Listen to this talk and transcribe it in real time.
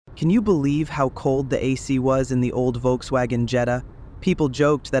Can you believe how cold the AC was in the old Volkswagen Jetta? People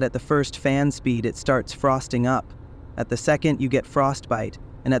joked that at the first fan speed it starts frosting up. At the second you get frostbite,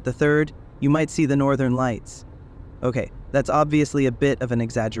 and at the third you might see the northern lights. Okay, that's obviously a bit of an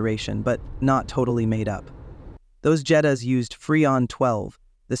exaggeration, but not totally made up. Those Jettas used Freon 12,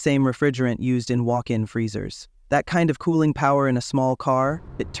 the same refrigerant used in walk-in freezers. That kind of cooling power in a small car,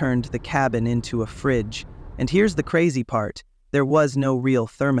 it turned the cabin into a fridge. And here's the crazy part. There was no real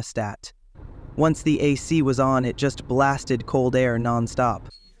thermostat. Once the AC was on, it just blasted cold air non-stop.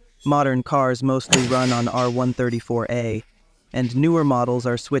 Modern cars mostly run on R134A, and newer models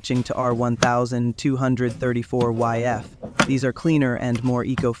are switching to R1234YF. These are cleaner and more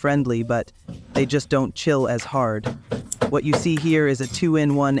eco-friendly, but they just don't chill as hard. What you see here is a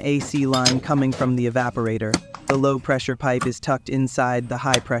 2-in-1 AC line coming from the evaporator. The low-pressure pipe is tucked inside the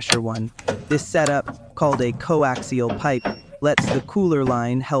high-pressure one. This setup, called a coaxial pipe, lets the cooler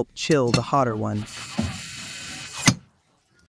line help chill the hotter one.